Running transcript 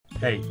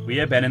Hey, we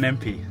are Ben and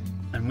MP,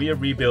 and we are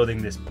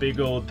rebuilding this big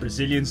old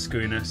Brazilian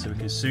schooner so we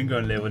can soon go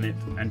and live on it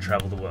and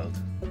travel the world.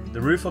 The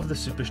roof of the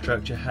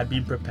superstructure had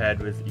been prepared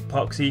with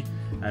epoxy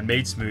and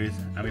made smooth,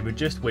 and we were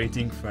just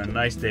waiting for a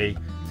nice day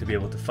to be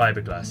able to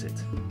fiberglass it.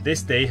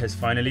 This day has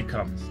finally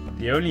come.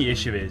 The only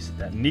issue is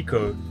that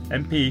Nico,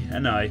 MP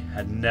and I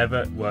had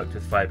never worked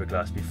with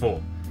fiberglass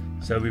before,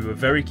 so we were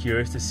very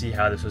curious to see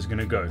how this was going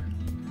to go.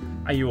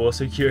 Are you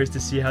also curious to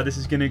see how this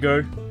is going to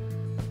go?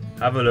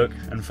 Have a look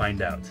and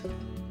find out.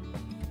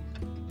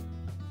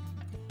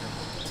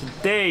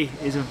 Today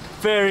is a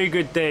very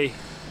good day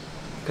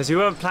because we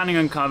weren't planning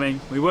on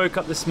coming. We woke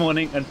up this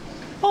morning and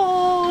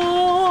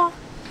oh,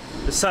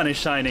 the sun is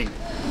shining.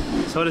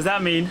 So what does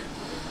that mean?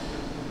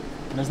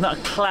 There's not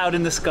a cloud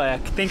in the sky. I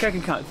think I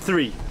can count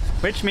 3,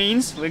 which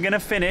means we're gonna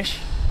finish,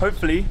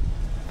 hopefully,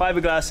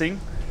 fiberglassing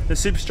the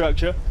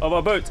superstructure of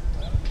our boat.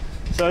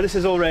 So this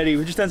is all ready.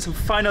 We've just done some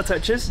final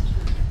touches.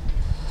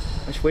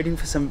 I'm just waiting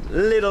for some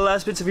little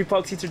last bits of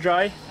epoxy to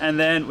dry, and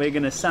then we're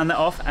gonna sand that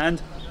off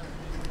and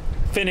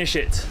finish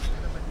it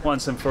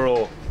once and for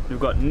all. We've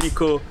got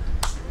Nico,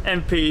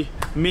 MP,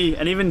 me,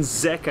 and even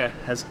Zeka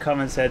has come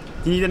and said,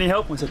 do you need any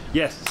help? I said,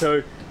 yes. So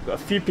we've got a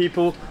few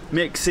people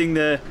mixing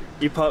the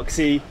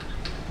epoxy,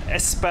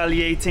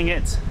 espaliating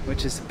it,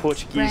 which is the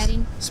Portuguese,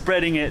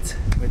 spreading it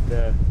with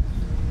the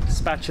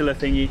spatula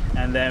thingy,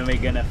 and then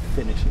we're gonna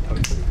finish it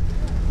hopefully.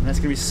 And that's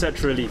gonna be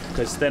such a relief,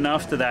 because then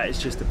after that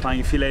it's just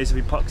applying a few layers of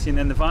epoxy and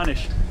then the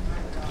varnish.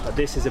 But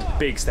this is a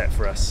big step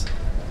for us.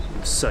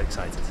 I'm so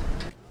excited.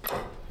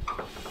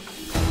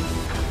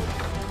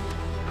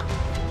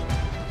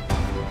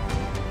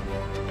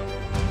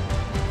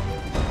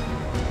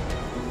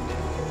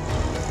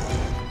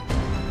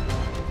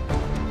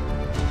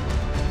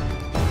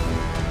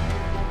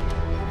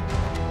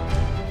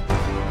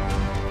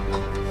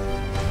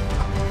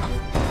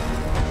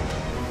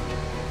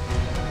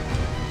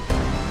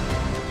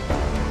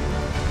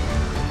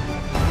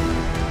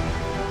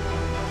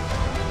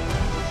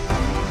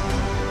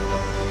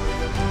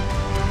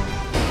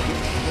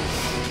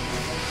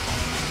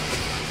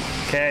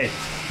 Okay,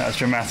 that was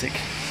dramatic.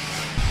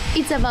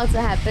 It's about to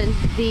happen.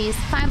 This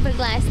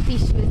fiberglass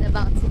tissue is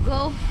about to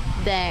go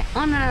there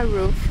on our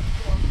roof.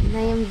 And I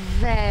am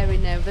very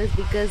nervous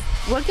because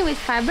working with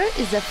fiber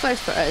is the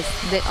first for us.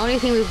 The only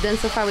thing we've done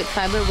so far with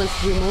fiber was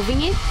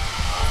removing it.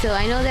 So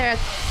I know there are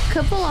a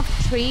couple of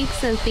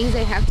tricks and things I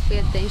have to pay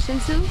attention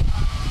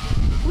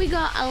to. We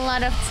got a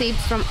lot of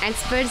tips from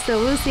experts, so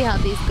we'll see how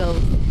this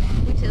goes.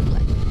 Wish us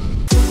luck.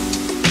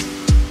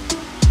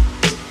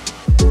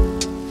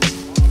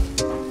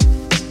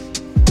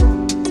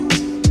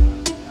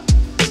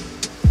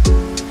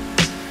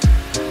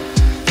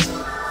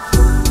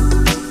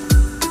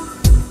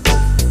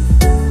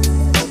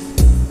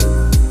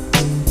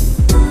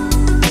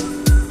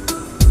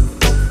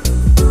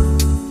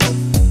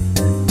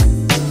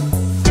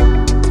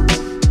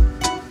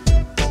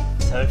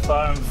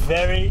 I'm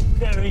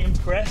very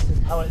impressed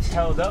with how it's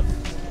held up.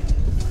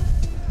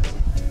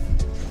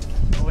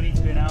 What we need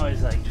to do now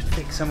is like just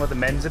fix some of the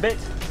mends a bit.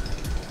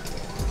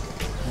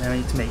 And then we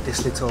need to make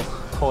this little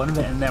corner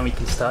bit, and then we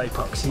can start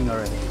epoxying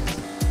already.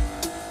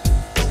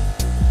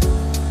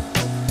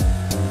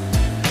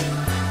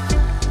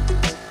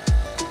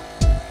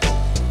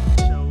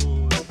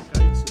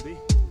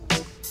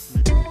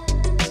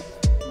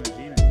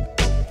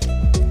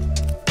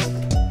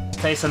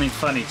 Say something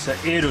funny. So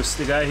Eros,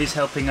 the guy who's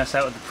helping us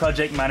out with the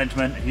project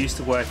management, who used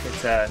to work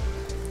at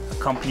a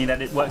company that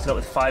worked a lot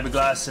with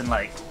fiberglass and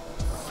like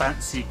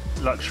fancy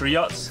luxury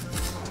yachts,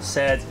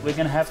 said we're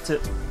gonna have to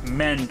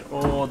mend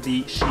all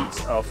the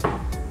sheets of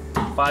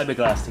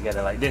fiberglass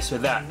together like this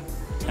with that.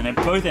 And then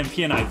both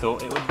MP and I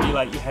thought it would be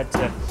like you had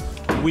to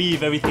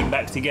weave everything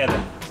back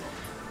together.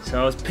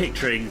 So I was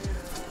picturing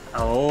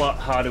a lot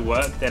harder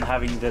work than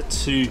having the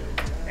two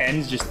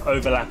ends just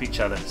overlap each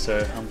other.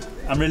 So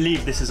I'm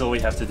relieved this is all we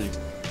have to do.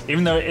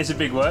 Even though it is a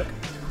big work,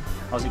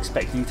 I was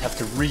expecting to have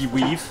to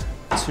reweave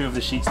 2 of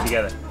the sheets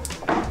together.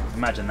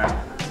 Imagine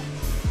that.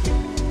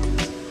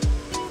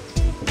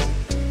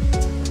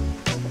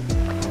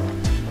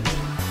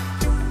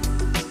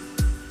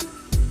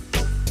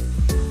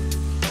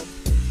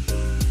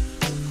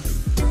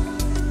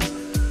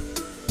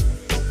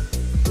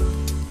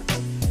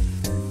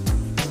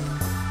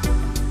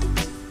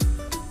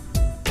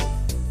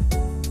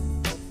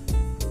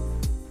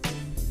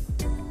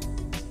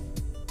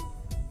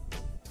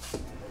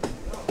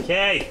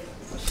 Okay,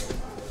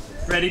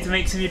 ready to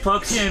make some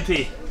epoxy,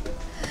 MP?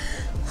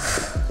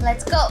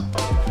 Let's go!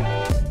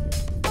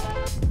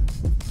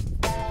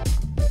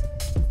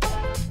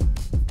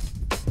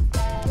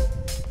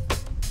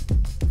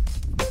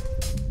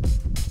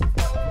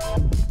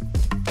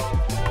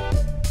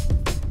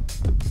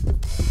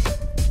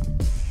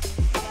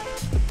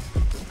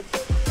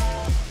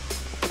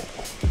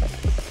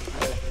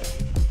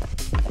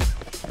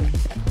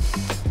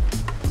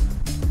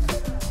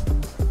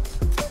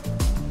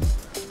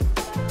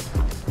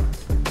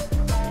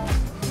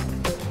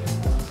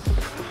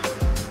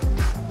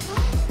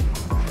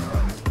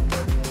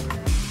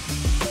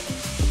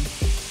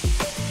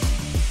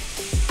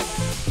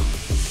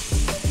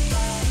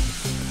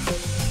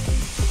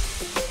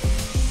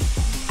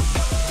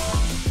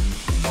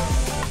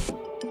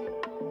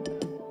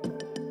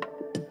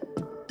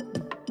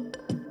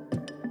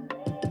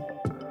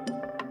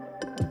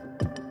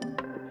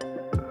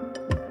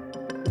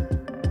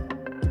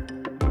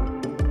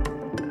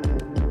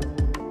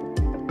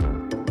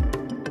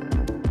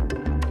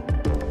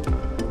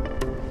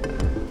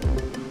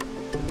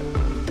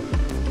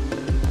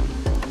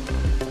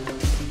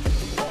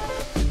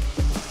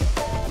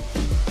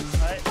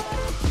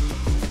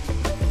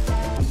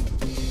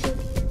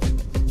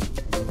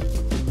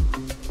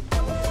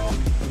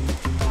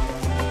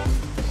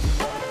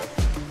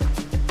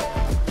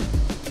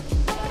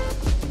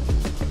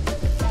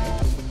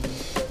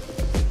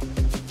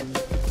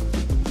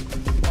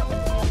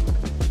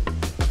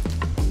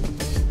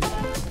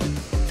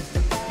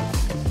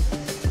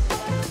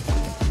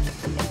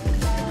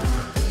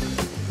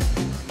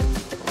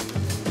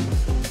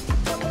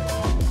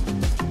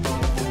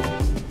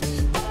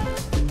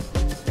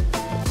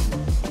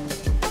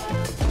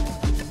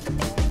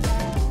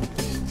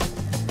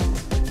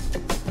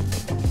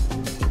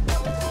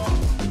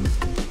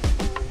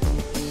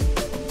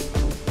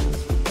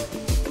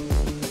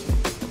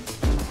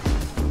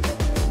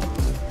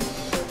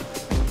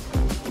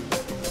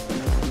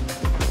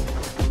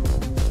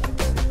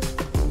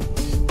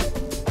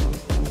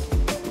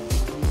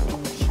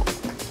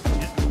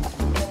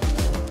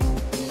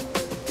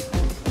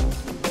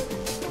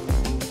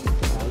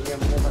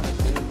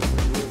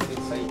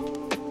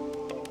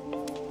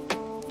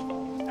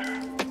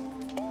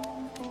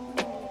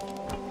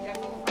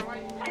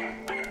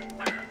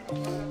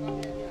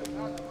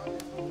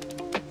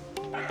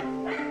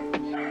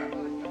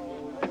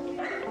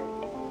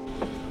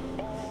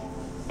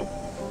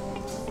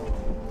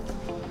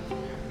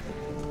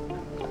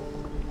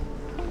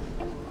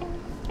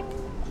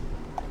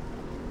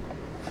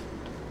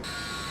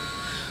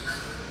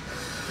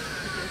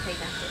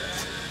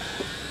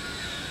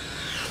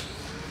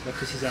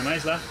 precisa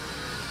mais lá.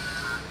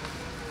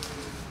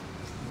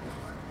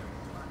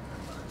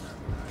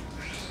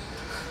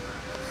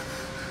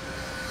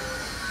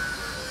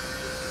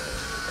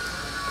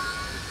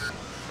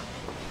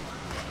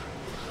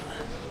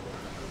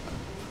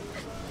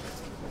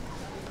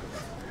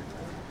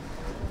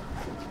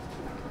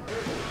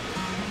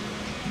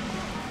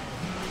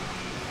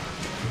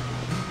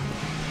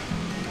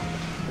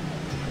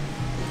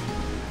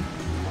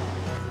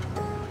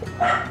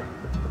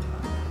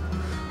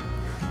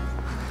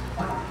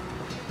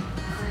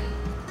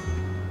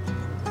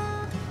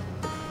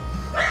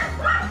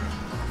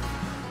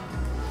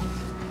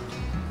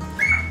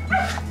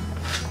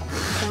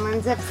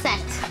 Someone's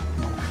upset.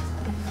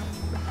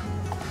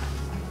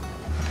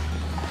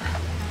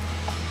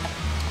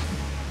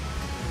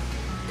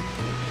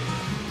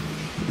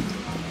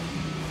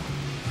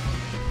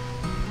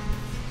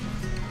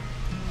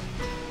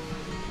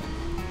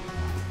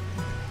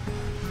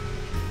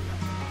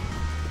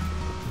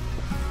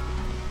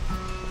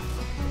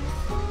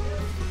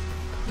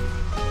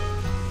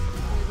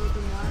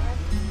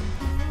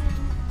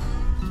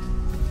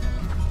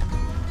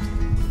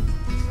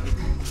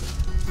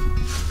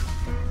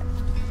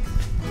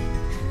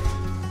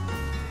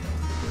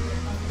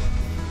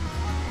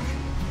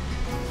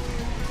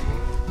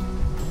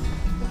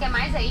 Quer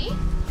mais aí?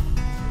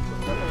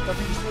 Tá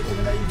bem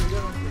distribuindo aí, viu?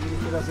 Ele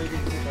tira azeite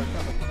aqui pra cá.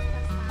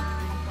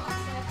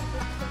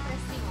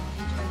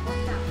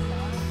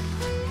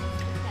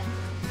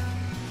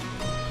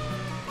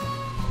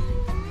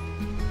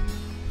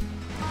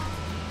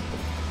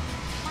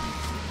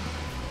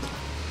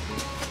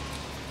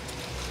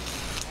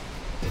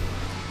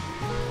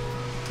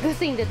 Good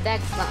thing the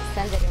deck's not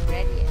standard and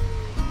ready yet.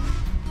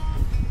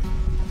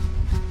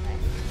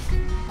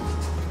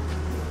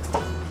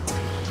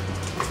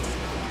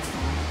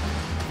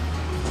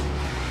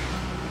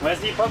 Where's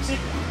the epoxy?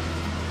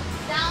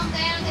 Down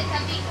there on the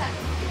tabica.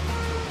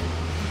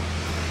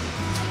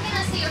 I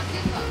cannot see your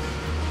flip-flop.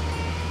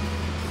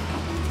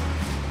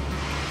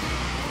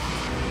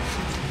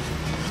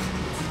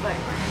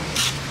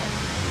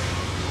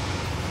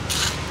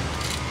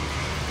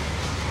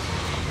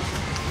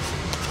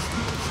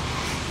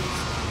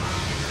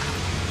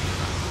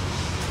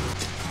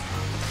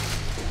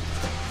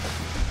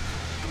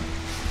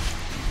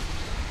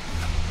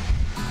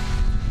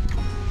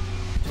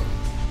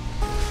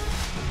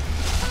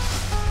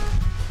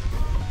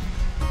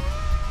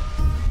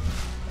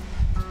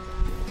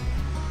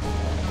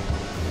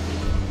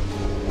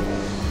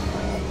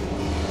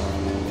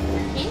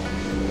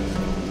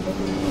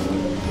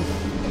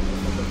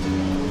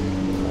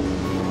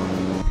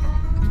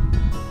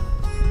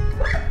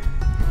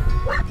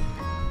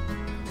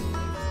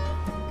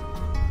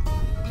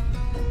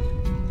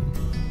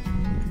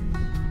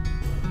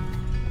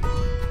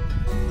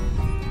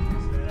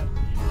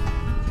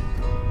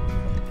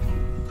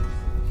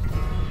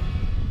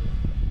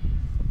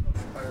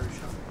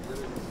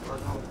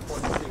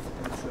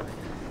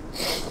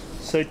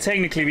 So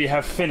technically we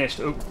have finished.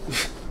 Oh.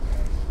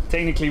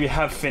 Technically we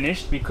have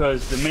finished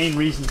because the main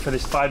reason for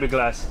this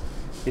fiberglass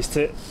is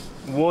to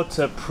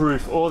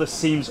waterproof all the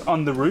seams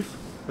on the roof,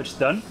 which is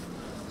done.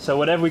 So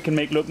whatever we can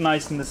make look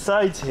nice in the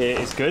sides here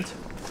is good.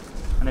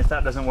 And if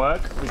that doesn't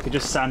work, we could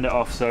just sand it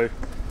off. So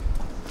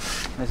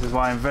this is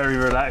why I'm very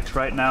relaxed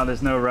right now.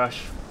 There's no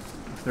rush.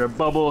 If there are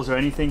bubbles or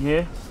anything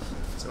here,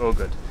 it's all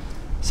good.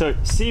 So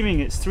seeming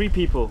it's 3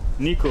 people,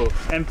 Nico,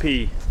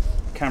 MP,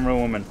 camera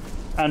woman,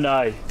 and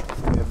I.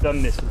 We have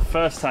done this for the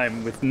first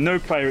time with no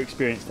prior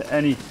experience to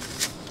any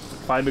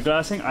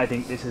fiberglassing. I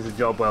think this is a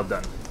job well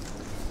done.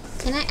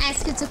 Can I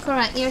ask you to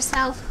correct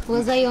yourself?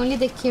 Was I only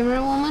the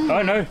camera woman?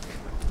 Oh no,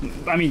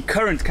 I mean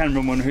current camera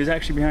woman who's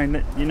actually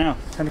behind you now.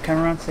 Turn the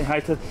camera around, say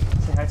hi to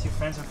your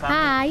friends and family.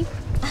 Hi.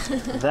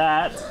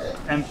 That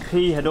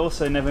MP had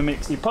also never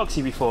mixed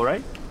epoxy before,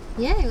 right?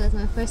 Yeah, it was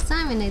my first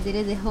time and I did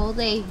it the whole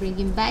day,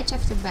 bringing batch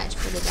after batch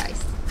for the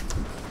guys.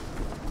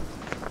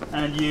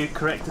 And you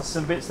corrected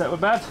some bits that were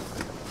bad.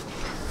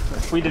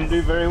 We didn't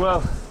do very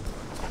well.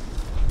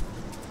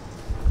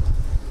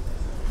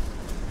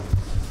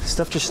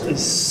 Stuff just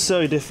is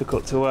so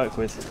difficult to work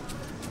with.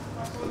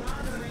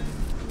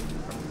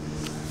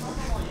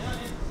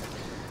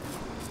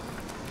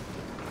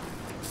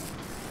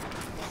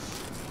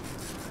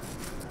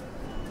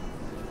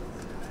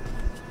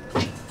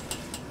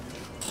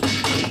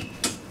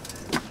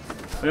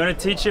 We want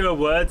to teach you a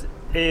word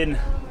in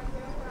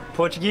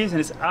Portuguese, and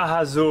it's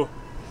arrasou,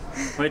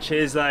 which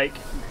is like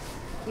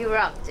You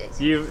rocked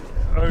it. you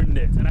owned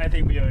it, and I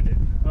think we owned it.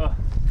 Oh.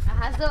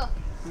 Arrasou.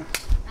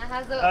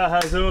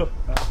 Arrasou.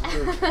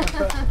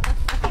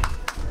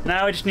 Arrasou.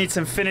 Now we just need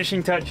some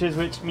finishing touches,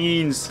 which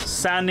means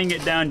sanding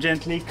it down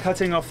gently,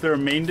 cutting off the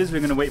remainders. We're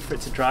going to wait for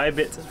it to dry a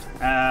bit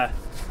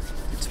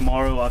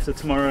tomorrow, after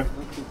tomorrow.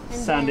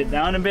 Sand it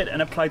down a bit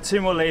and apply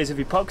 2 more layers of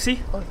epoxy.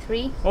 Or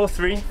 3. Or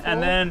 3,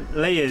 and then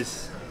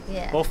layers.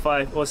 Yeah. Or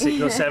 5, or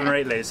 6, or 7, or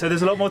 8 layers. So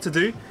there's a lot more to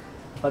do.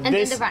 But And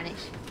this, then the varnish.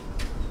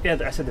 yeah,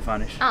 I said the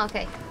varnish. Oh,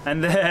 okay.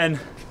 And then,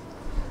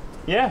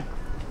 yeah,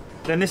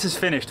 then this is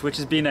finished, which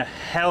has been a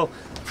hell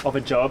of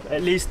a job.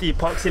 At least the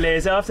epoxy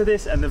layers after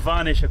this and the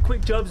varnish are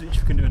quick jobs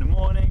which we can do in the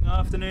morning,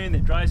 afternoon,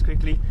 it dries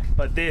quickly.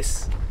 But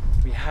this,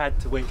 we had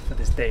to wait for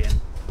this day,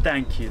 and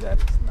thank you, that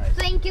is nice.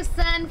 Thank you,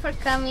 San, for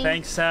coming.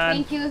 Thanks, San.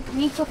 Thank you,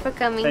 Nico, for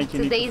coming. Thank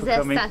you, Today Nico, is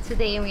for coming.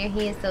 Saturday and we're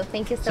here, so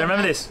thank you so much. So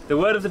remember this, the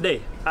word of the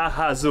day,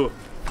 arrasou.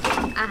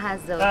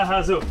 Arrasou.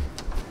 Arrasou.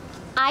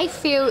 I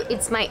feel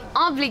it's my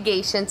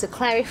obligation to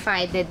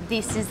clarify that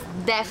this is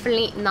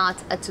definitely not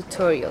a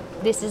tutorial.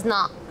 This is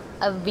not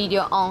a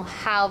video on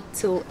how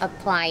to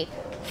apply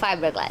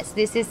fiberglass.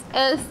 This is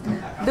us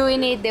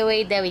doing it the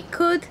way that we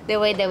could, the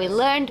way that we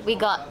learned. We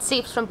got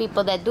tips from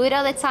people that do it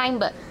all the time,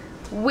 but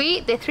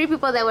we, the 3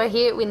 people that were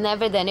here, we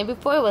never done it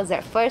before. It was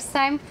our first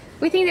time.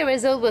 We think the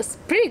result was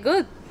pretty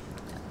good,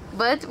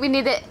 but we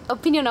need the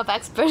opinion of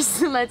experts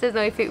to let us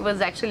know if it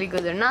was actually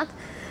good or not.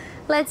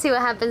 Let's see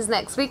what happens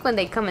next week when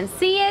they come and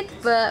see it,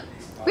 but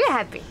we're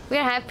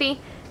happy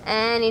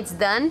and it's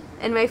done.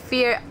 And my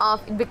fear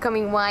of it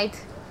becoming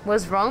white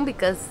was wrong,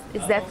 because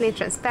it's definitely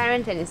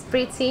transparent and it's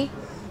pretty,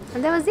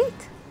 and that was it.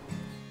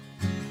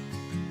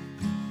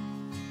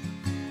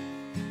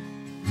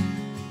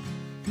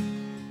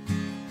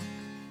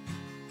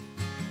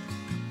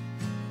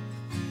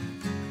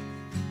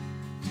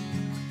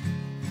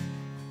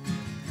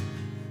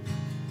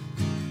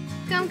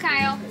 Come,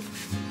 Kyle.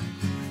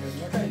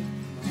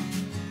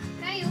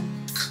 Kyle.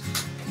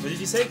 What did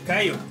you say?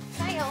 Caiu.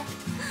 Kyle.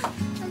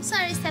 I'm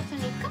sorry,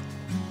 Stephanie. Come.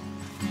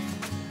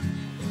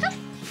 Come.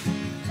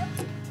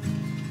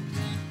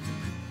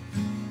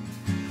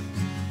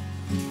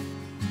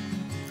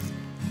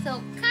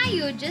 So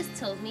Kyle just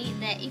told me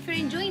that if you're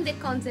enjoying the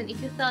content,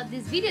 if you thought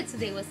this video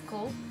today was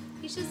cool,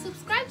 you should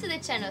subscribe to the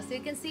channel so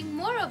you can see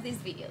more of these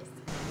videos.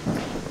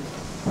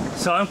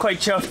 So I'm quite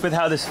chuffed with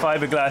how this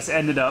fiberglass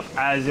ended up,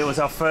 as it was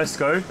our first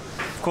go.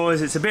 Of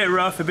course, it's a bit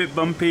rough, a bit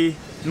bumpy,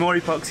 more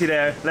epoxy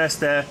there, less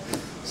there.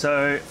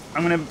 So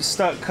I'm going to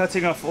start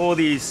cutting off all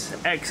these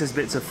excess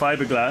bits of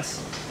fiberglass.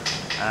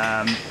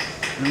 I'm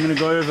going to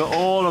go over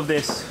all of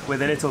this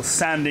with a little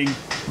sanding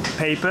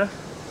paper,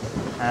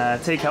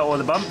 take out all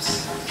the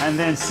bumps, and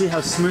then see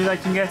how smooth I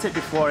can get it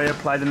before I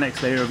apply the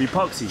next layer of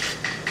epoxy.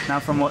 Now,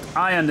 from what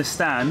I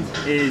understand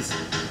is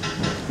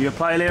you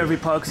apply a layer of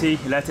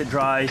epoxy, you let it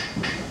dry,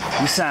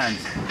 you sand.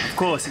 Of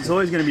course, it's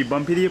always going to be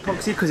bumpy, the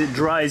epoxy, because it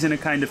dries in a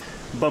kind of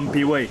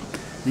bumpy way.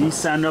 Then you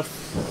sand off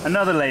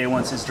another layer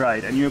once it's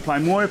dried, and you apply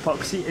more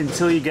epoxy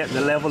until you get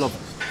the level of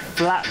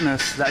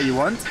flatness that you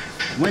want.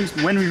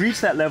 When we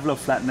reach that level of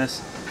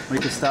flatness, we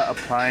can start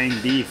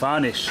applying the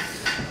varnish.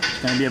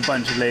 It's going to be a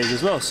bunch of layers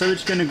as well. So we're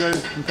just going to go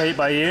and play it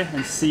by ear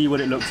and see what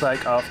it looks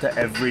like after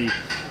every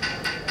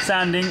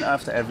sanding,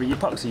 after every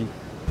epoxy.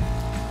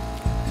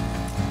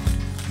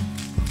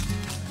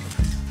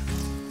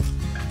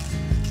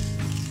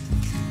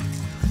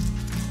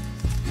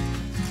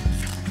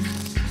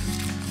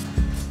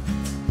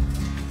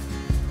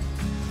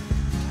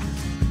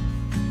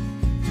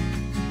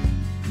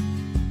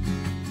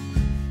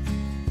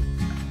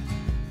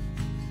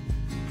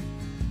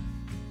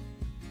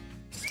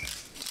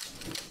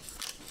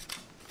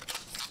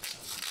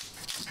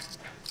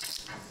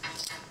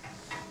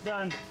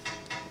 Done.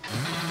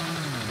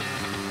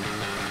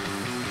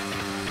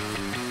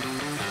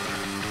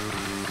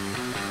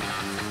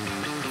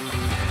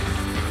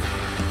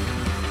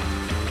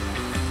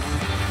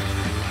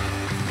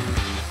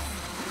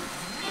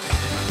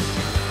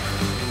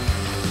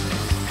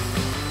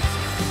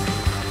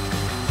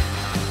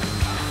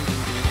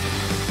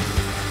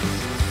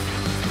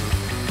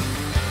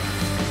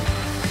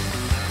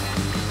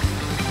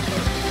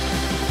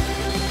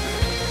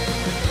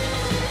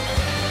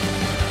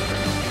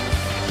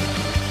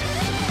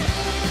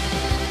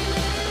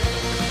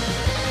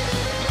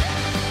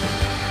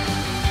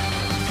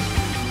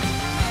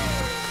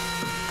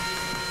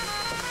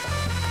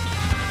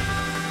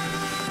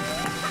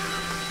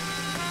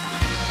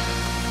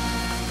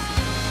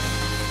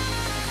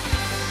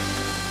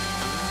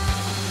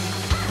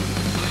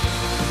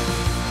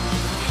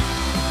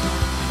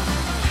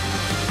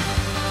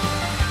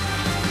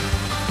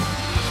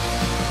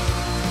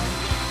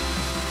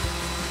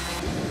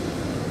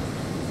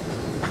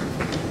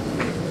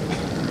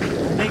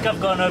 I've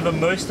gone over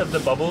most of the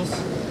bubbles.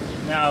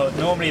 Now,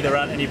 normally there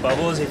aren't any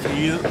bubbles if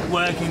you're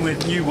working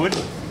with new wood.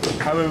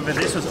 However,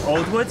 this was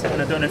old wood,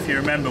 and I don't know if you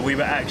remember, we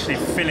were actually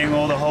filling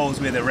all the holes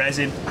with a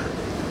resin.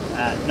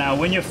 Now,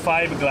 when you're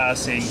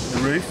fiberglassing the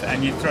roof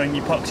and you're throwing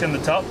epoxy on the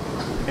top,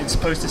 it's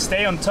supposed to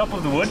stay on top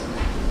of the wood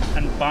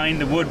and bind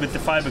the wood with the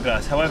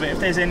fiberglass. However, if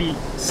there's any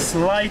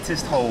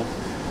slightest hole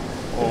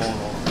or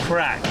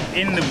crack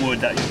in the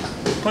wood that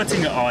you're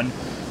putting it on,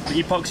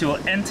 the epoxy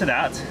will enter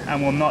that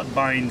and will not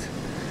bind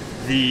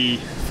the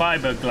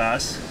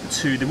fiberglass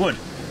to the wood.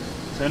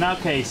 So in our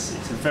case,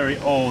 it's a very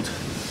old,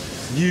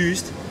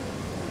 used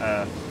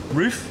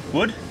roof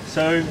wood.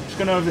 So I'm just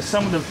going over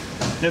some of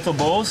the little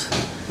balls.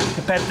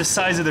 Compared to the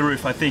size of the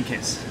roof, I think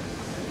it's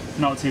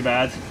not too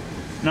bad.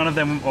 None of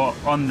them are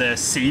on the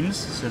seams,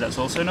 so that's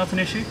also not an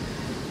issue.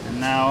 And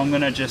now I'm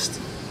going to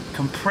just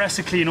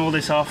compressor clean all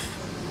this off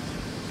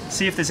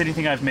see if there's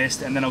anything I've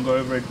missed, and then I'll go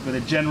over it with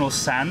a general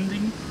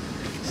sanding.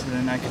 So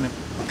then I can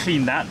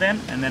clean that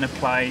then, and then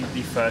apply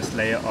the first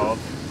layer of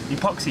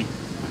epoxy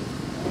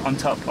on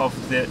top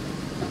of the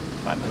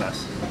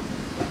fiberglass.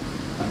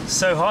 It's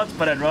so hot,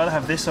 but I'd rather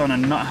have this on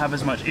and not have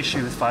as much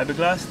issue with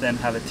fiberglass than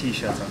have a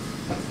t-shirt on.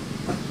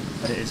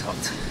 But it is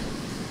hot.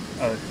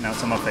 Oh, now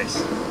it's on my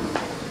face.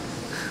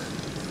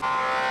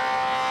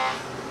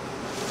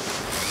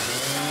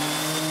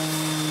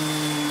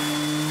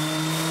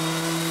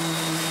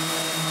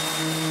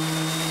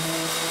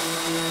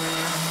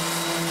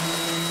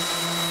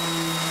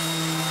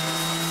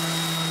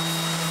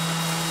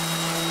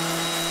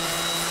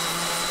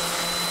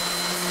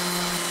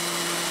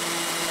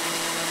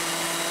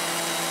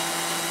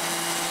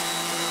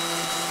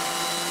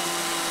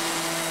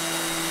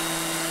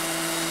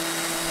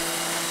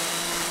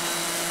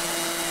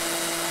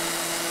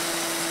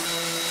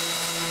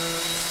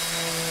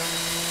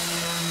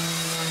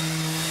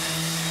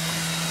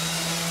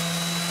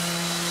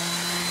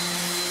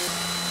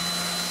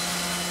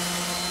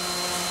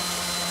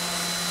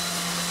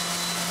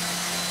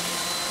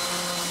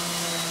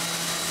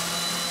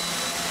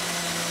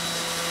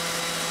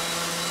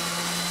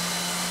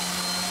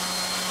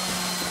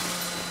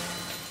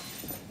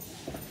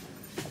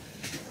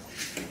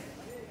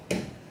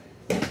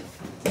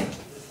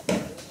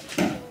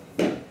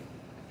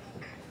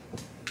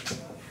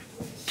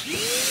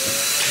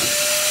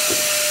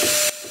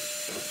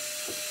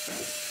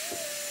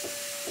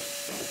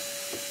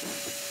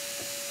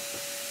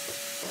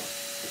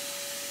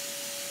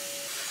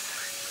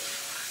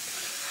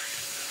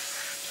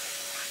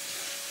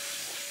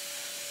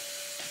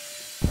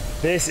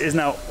 This is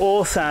now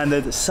all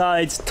sanded,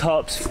 sides,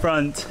 tops,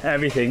 front,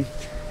 everything.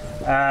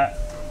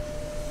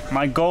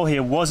 My goal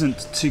here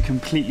wasn't to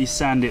completely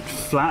sand it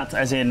flat,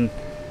 as in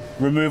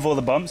remove all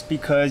the bumps,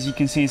 because you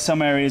can see in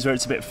some areas where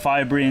it's a bit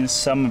fibery and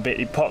some a bit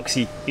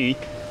epoxy-y.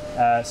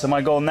 So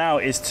my goal now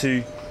is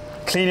to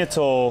clean it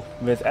all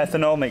with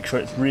ethanol, make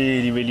sure it's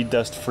really, really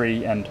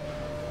dust-free and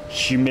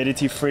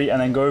humidity-free, and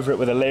then go over it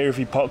with a layer of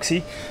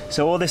epoxy.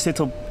 So all this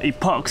little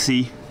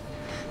epoxy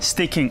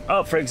sticking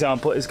up, for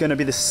example, is going to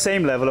be the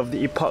same level of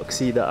the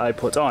epoxy that I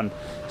put on.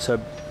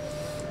 So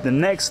the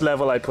next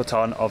level I put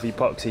on of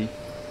epoxy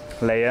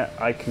layer,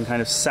 I can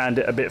kind of sand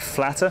it a bit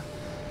flatter.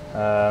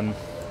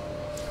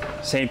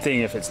 Same thing,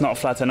 if it's not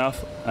flat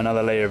enough,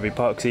 another layer of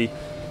epoxy,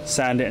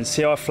 sand it and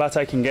see how flat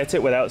I can get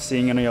it without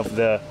seeing any of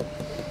the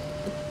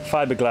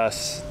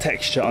fiberglass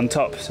texture on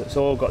top. So it's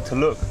all got to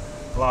look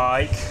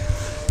like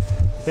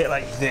a bit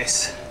like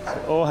this.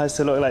 It all has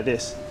to look like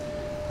this,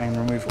 and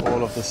remove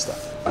all of this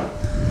stuff.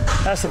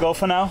 That's the goal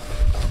for now,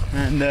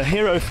 and the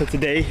hero for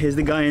today is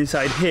the guy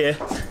inside here.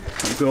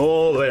 We'll go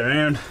all the way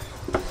around,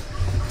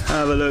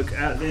 have a look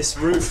at this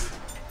roof.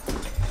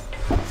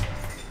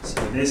 So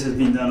this has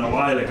been done a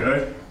while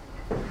ago.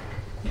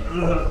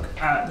 Look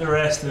at the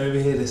rest over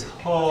here. This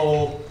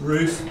whole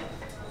roof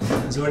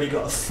has already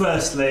got a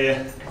first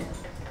layer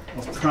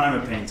of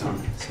primer paint on.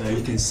 So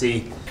you can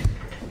see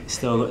it's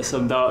still got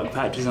some dark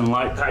patches and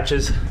light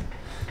patches.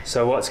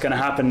 So what's going to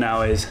happen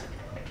now is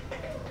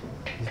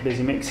he's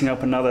busy mixing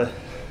up another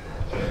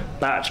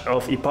batch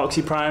of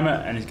epoxy primer,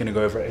 and he's going to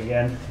go over it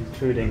again,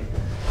 including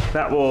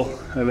that wall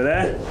over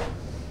there,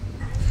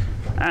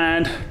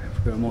 and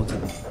if we go more to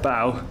the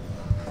bow,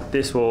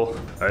 this wall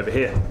over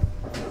here.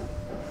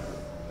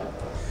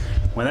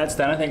 When that's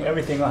done, I think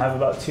everything will have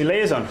about 2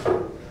 layers on,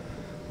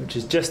 which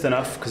is just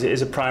enough because it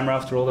is a primer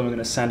after all. Then we're going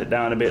to sand it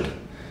down a bit,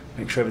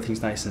 make sure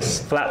everything's nice and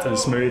flat and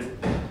smooth,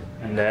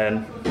 and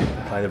then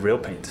apply the real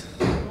paint.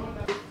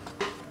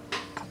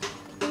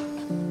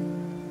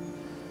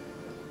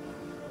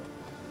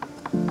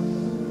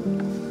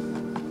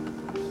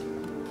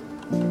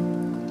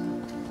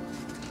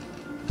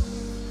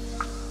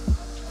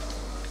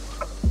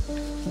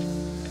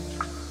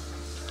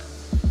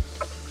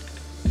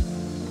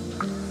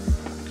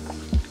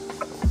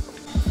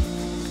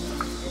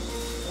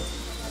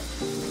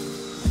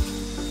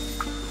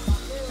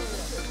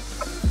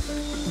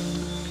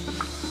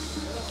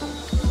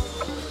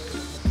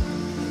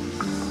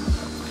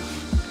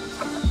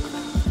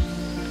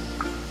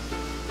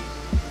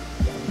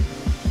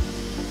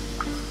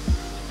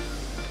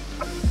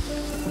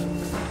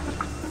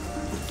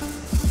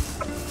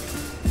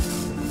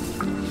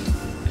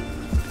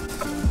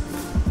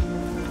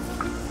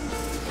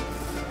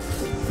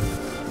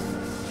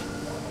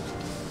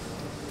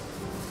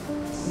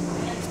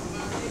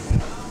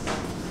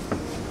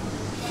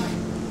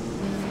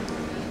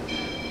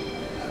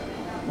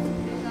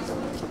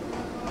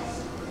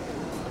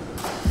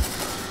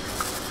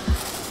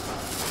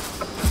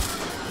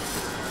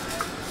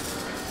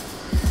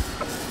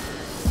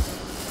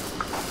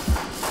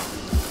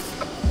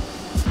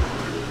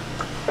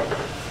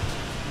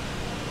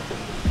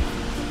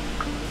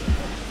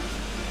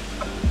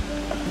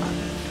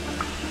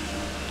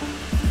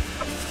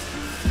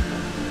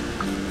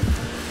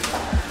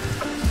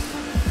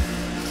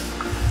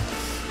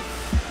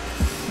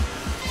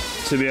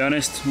 To be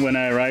honest, when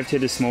I arrived here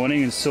this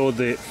morning and saw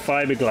the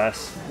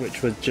fiberglass,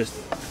 which was just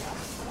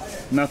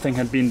Nothing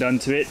had been done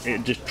to it.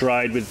 It just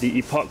dried with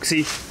the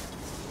epoxy,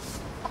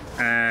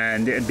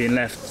 and it had been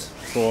left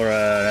for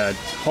a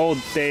whole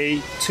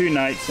day, 2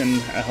 nights and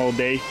a whole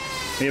day.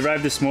 We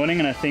arrived this morning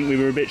and I think we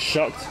were a bit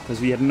shocked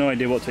because we had no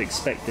idea what to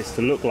expect this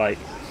to look like,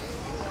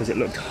 because it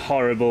looked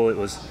horrible. It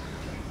was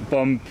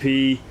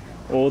bumpy.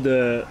 All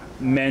the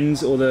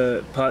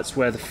parts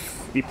where the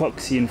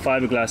epoxy and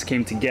fiberglass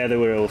came together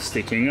were all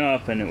sticking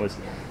up, and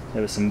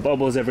there were some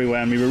bubbles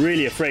everywhere, and we were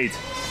really afraid.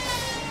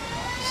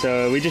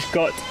 So we just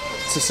got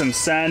to some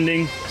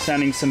sanding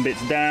some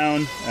bits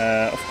down.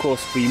 Of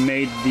course, we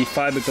made the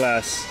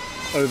fiberglass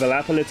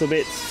overlap a little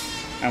bit,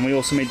 and we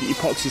also made the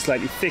epoxy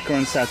slightly thicker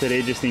on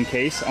Saturday just in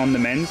case on the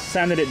men's,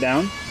 sanded it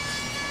down.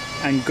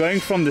 And going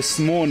from this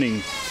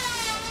morning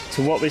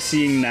to what we're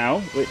seeing now,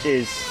 which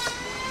is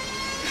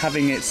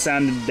having it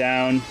sanded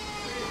down,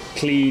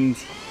 cleaned,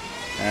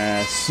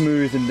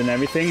 smoothened and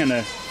everything, and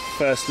a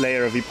first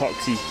layer of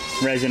epoxy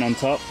resin on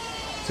top,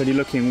 so they're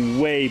looking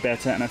way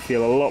better, and I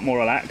feel a lot more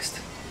relaxed,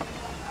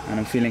 and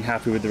I'm feeling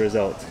happy with the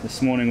result.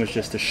 This morning was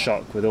just a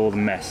shock with all the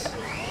mess,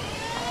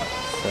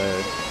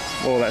 so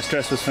all that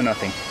stress was for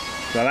nothing.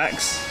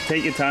 Relax,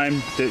 take your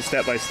time, do it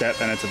step by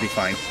step, and it'll be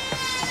fine.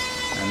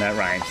 And that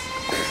rhymes.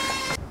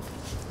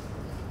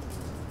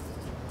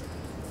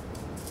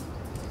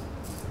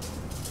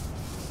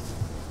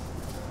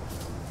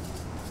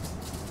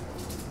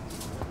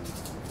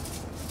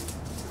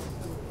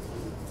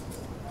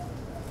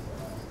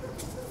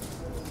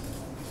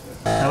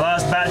 The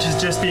last batch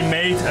has just been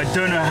made. I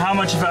don't know how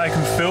much of it I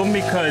can film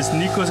because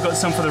Nico's got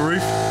some for the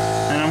roof,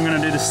 and I'm going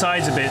to do the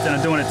sides a bit, and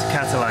I don't want it to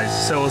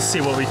catalyze. So we'll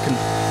see what we can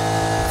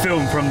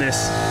film from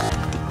this.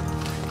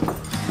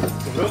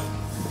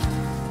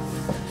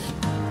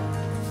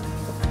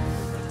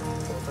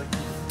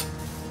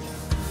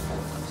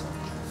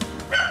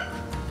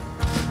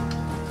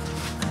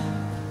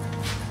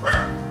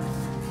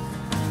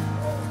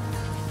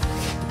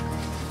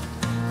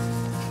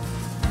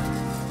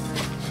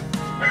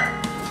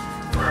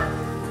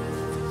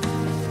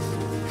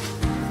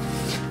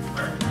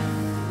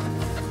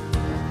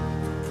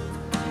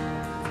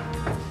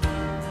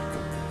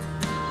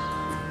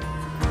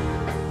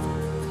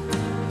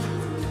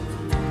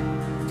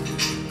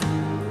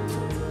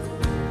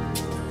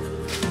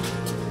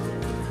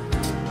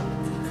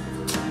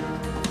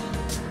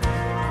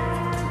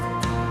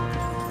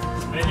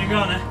 There you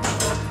go, né?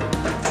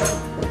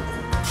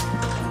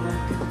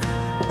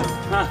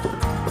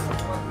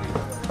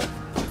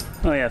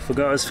 Oh yeah,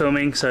 forgot I was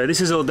filming. So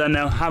this is all done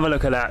now. Have a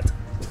look at that.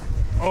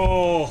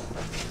 Oh,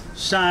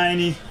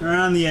 shiny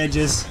around the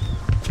edges.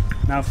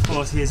 Now of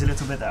course here's a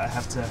little bit that I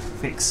have to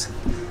fix.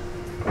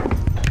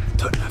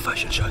 Don't know if I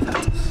should show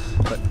that,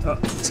 but oh,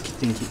 I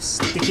think it's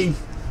sticking.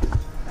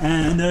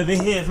 And over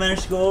here I've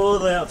managed to go all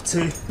the way up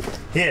to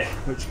here,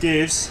 which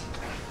gives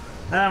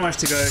that much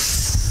to go,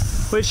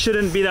 which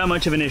shouldn't be that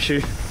much of an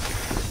issue.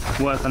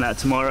 Work on that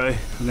tomorrow.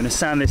 I'm going to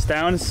sand this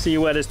down, see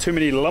where there's too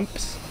many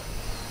lumps,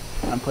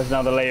 and put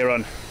another layer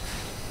on.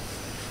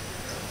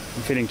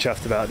 I'm feeling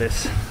chuffed about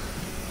this.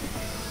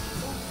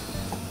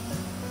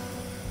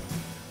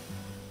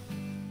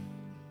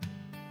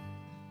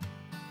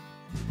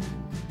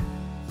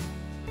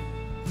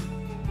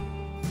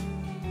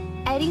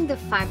 Adding the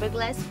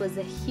fiberglass was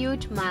a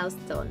huge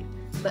milestone,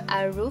 but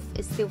our roof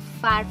is still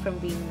far from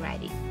being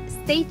ready.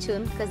 Stay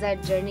tuned because our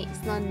journey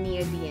is not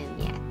near the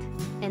end yet.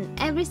 And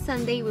every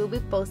Sunday we'll be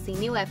posting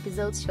new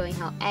episodes showing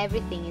how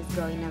everything is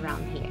going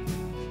around here.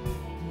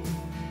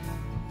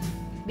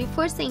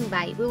 Before saying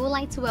bye, we would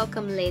like to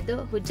welcome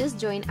Ledo, who just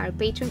joined our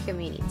Patron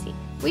community,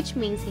 which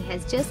means he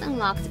has just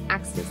unlocked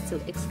access to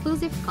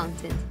exclusive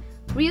content,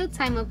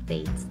 real-time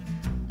updates,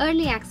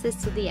 early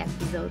access to the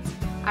episodes,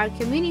 our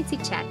community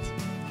chat,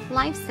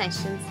 live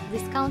sessions,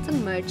 discount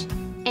on merch,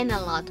 and a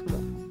lot more.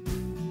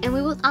 And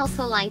we would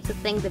also like to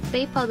thank the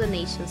PayPal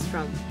donations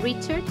from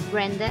Richard,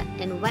 Brenda,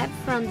 and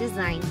Webfront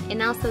Design,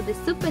 and also the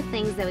super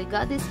thanks that we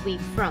got this week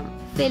from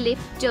Philip,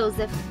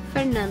 Joseph,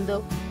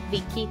 Fernando,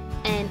 Vicky,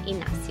 and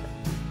Ignacio.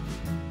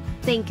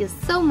 Thank you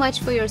so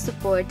much for your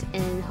support,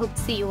 and hope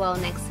to see you all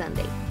next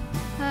Sunday.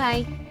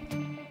 Bye!